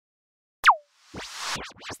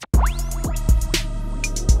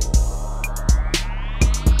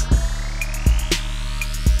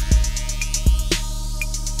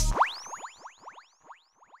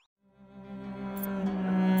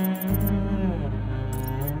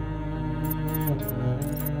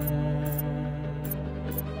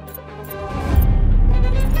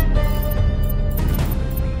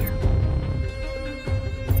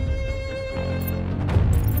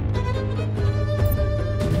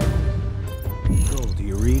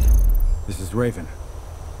is Raven.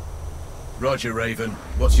 Roger, Raven.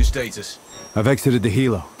 What's your status? I've exited the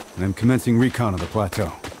helo, and I'm commencing recon of the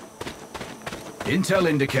plateau. Intel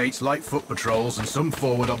indicates light foot patrols and some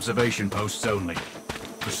forward observation posts only.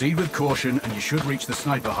 Proceed with caution, and you should reach the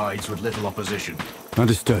sniper hides with little opposition.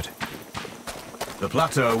 Understood. The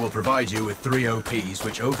plateau will provide you with 3 OPs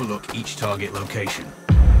which overlook each target location,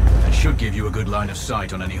 and should give you a good line of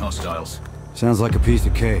sight on any hostiles. Sounds like a piece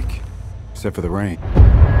of cake, except for the rain.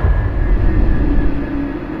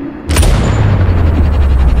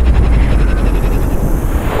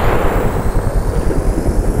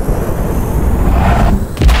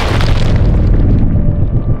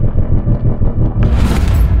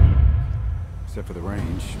 Except for the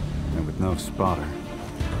range, and with no spotter.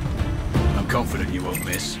 I'm confident you won't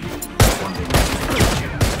miss. No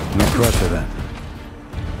pressure then.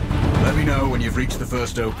 Let me know when you've reached the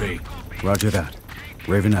first OP. Roger that.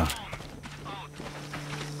 Raven out.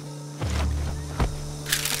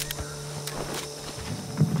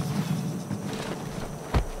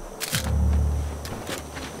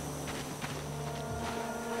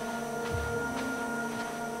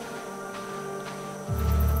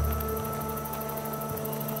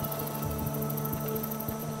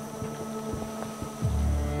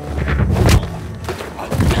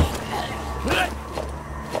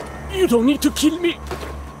 You don't need to kill me.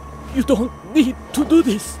 You don't need to do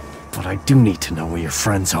this. But I do need to know where your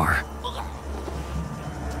friends are.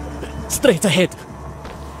 Straight ahead.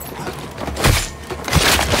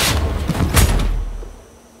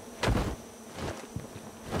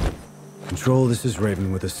 Control, this is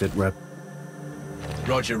Raven with a sit rep.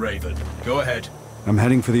 Roger, Raven. Go ahead. I'm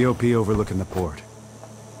heading for the OP overlooking the port.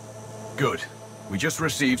 Good. We just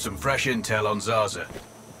received some fresh intel on Zaza.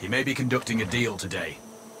 He may be conducting a deal today.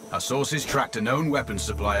 Our sources tracked a known weapons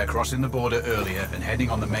supplier crossing the border earlier and heading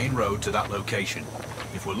on the main road to that location.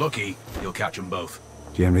 If we're lucky, you'll catch them both.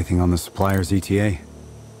 Do you have anything on the supplier's ETA?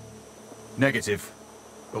 Negative.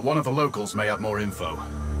 But one of the locals may have more info.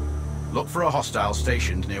 Look for a hostile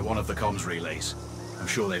stationed near one of the comms relays. I'm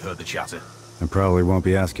sure they've heard the chatter. I probably won't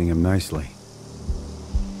be asking him nicely.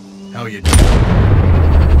 How you doing?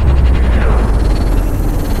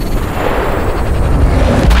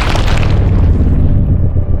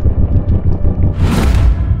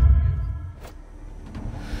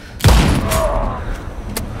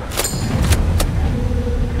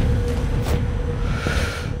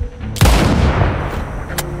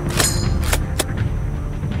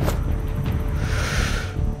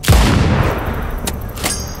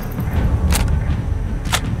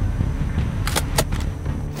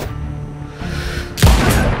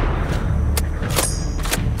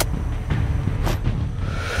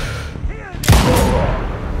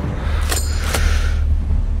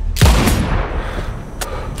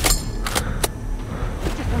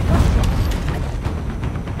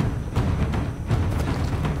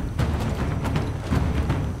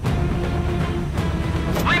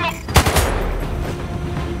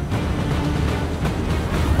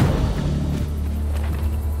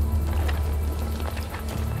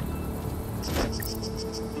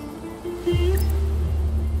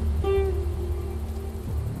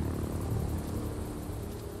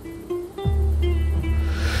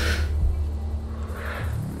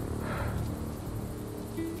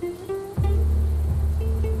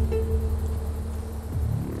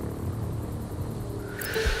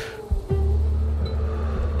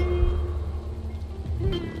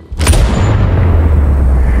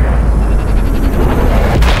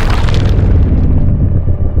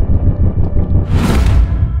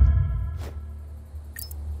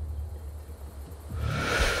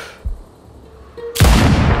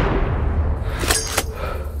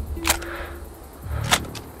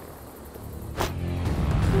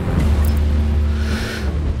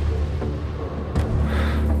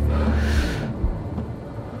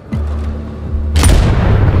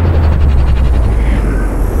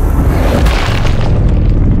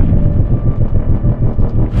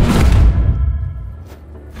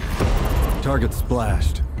 Target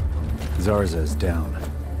splashed. Zarza is down.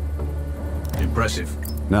 Impressive.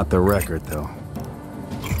 Not the record, though.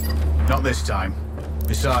 Not this time.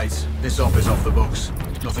 Besides, this op is off the books.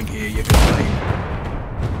 Nothing here you can claim.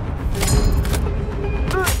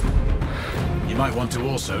 You might want to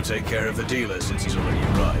also take care of the dealer since he's already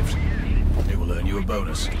arrived. It will earn you a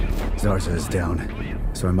bonus. Zarza is down,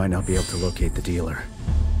 so I might not be able to locate the dealer.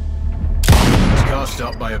 His car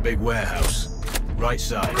stopped by a big warehouse. Right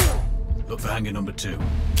side. Look for hangar number 2.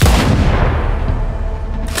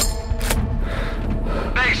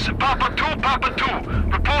 Base, Papa 2,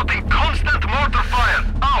 reporting constant mortar fire.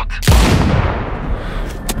 Out!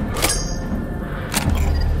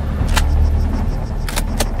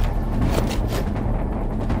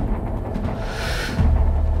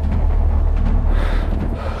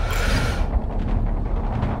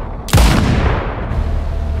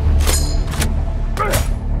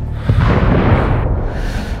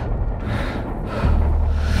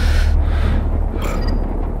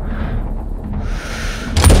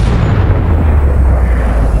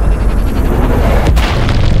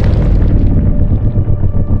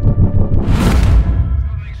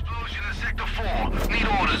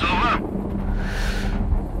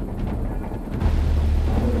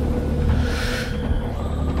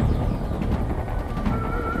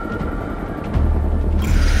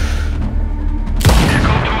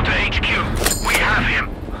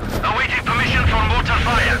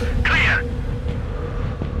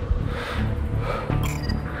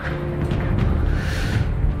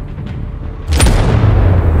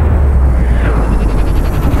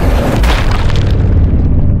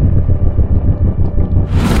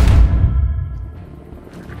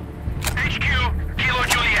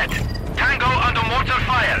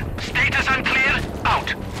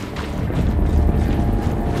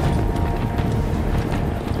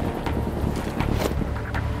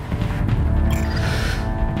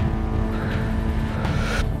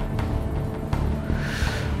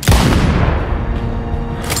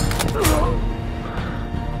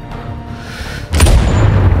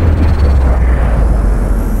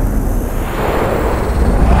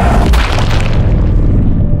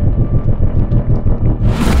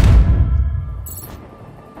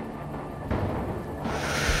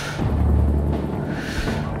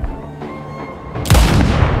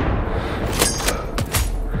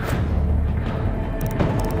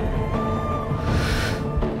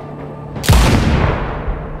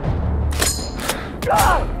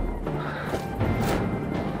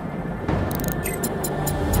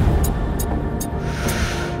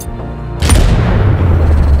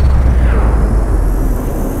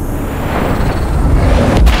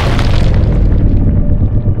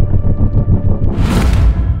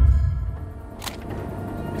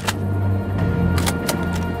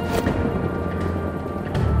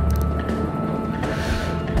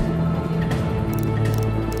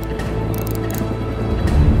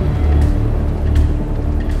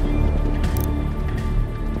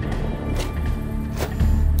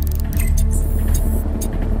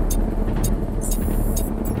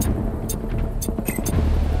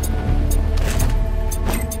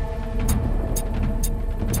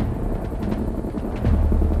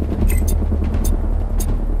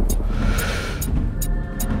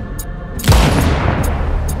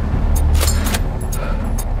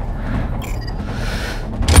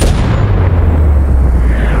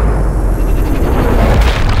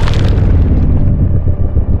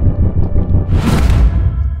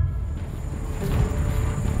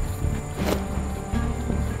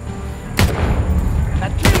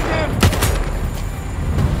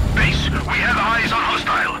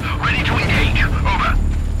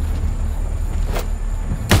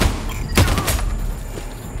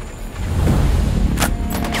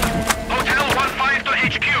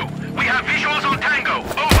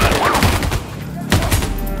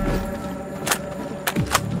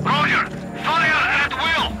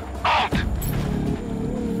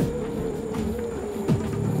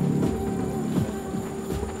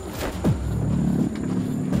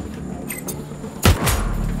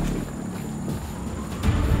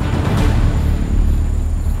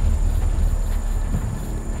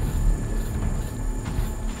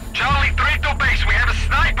 Echo base, we have a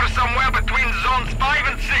sniper somewhere between zones 5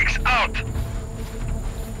 and 6. Out.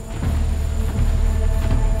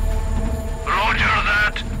 Roger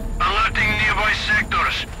that. Alerting nearby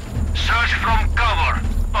sectors. Search from cover.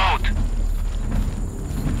 Out.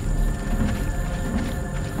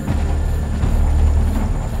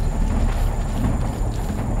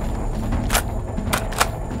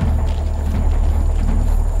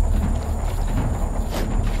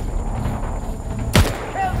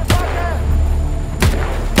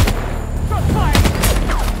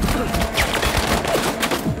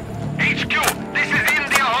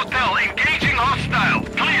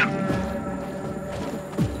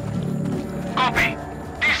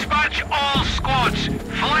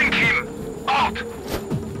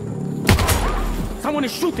 Someone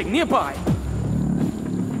is shooting nearby!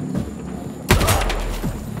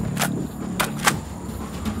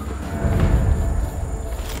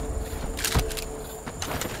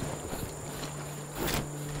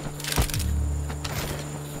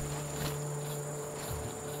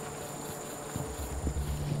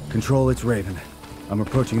 Control, it's Raven. I'm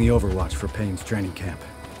approaching the Overwatch for Payne's training camp.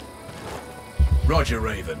 Roger,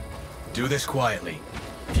 Raven. Do this quietly.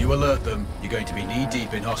 If you alert them, you're going to be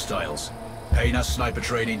knee-deep in hostiles. Payne has sniper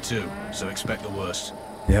training too, so expect the worst.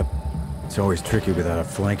 Yep. It's always tricky without a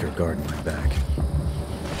flanker guarding my back.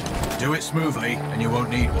 Do it smoothly, and you won't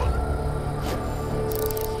need one.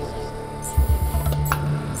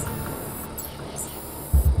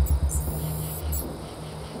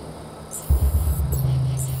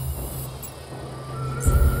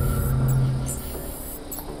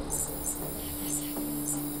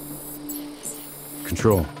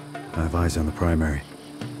 Control, I have eyes on the primary.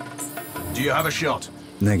 Do you have a shot?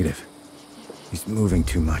 Negative. He's moving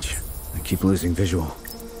too much. I keep losing visual.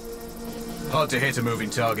 Hard to hit a moving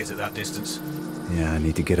target at that distance. Yeah, I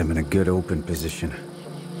need to get him in a good open position.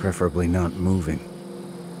 Preferably not moving.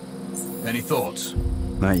 Any thoughts?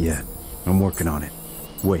 Not yet. I'm working on it.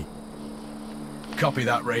 Wait. Copy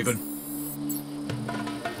that, Raven.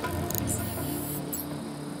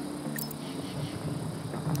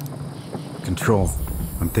 Control,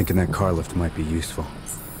 I'm thinking that car lift might be useful.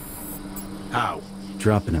 How?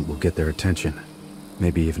 Dropping it will get their attention.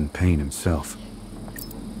 Maybe even Payne himself.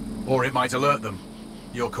 Or it might alert them.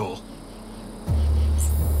 Your call.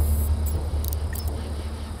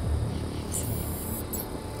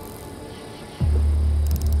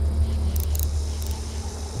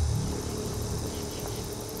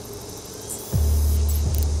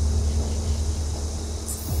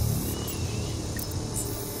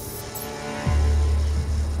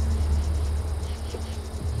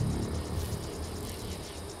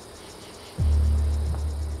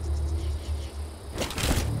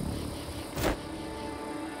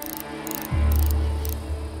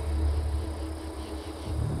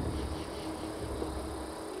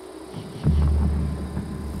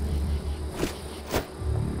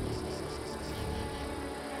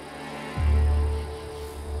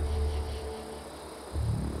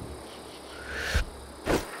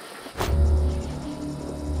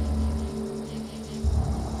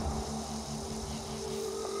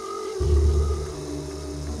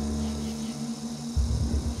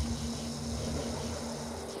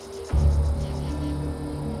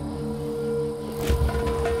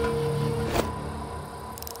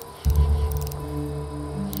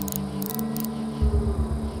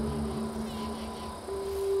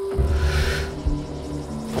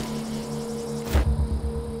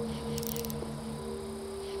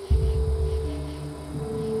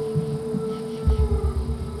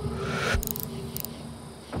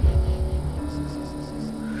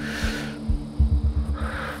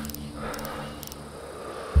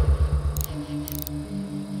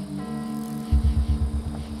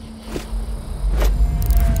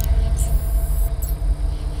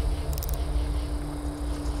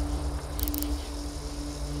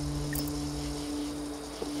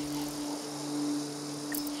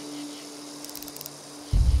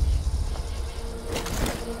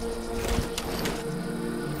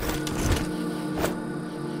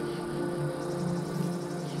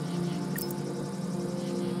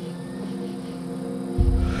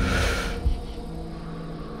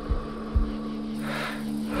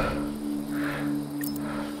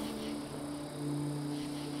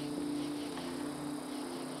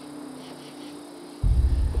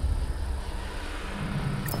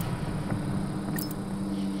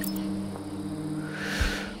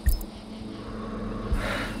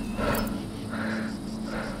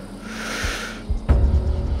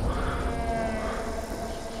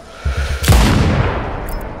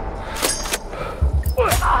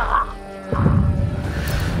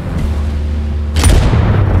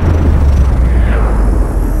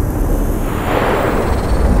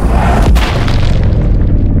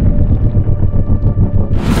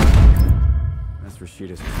 That's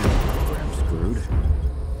Rashida's program screwed.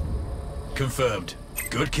 Confirmed.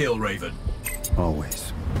 Good kill, Raven.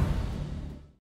 Always.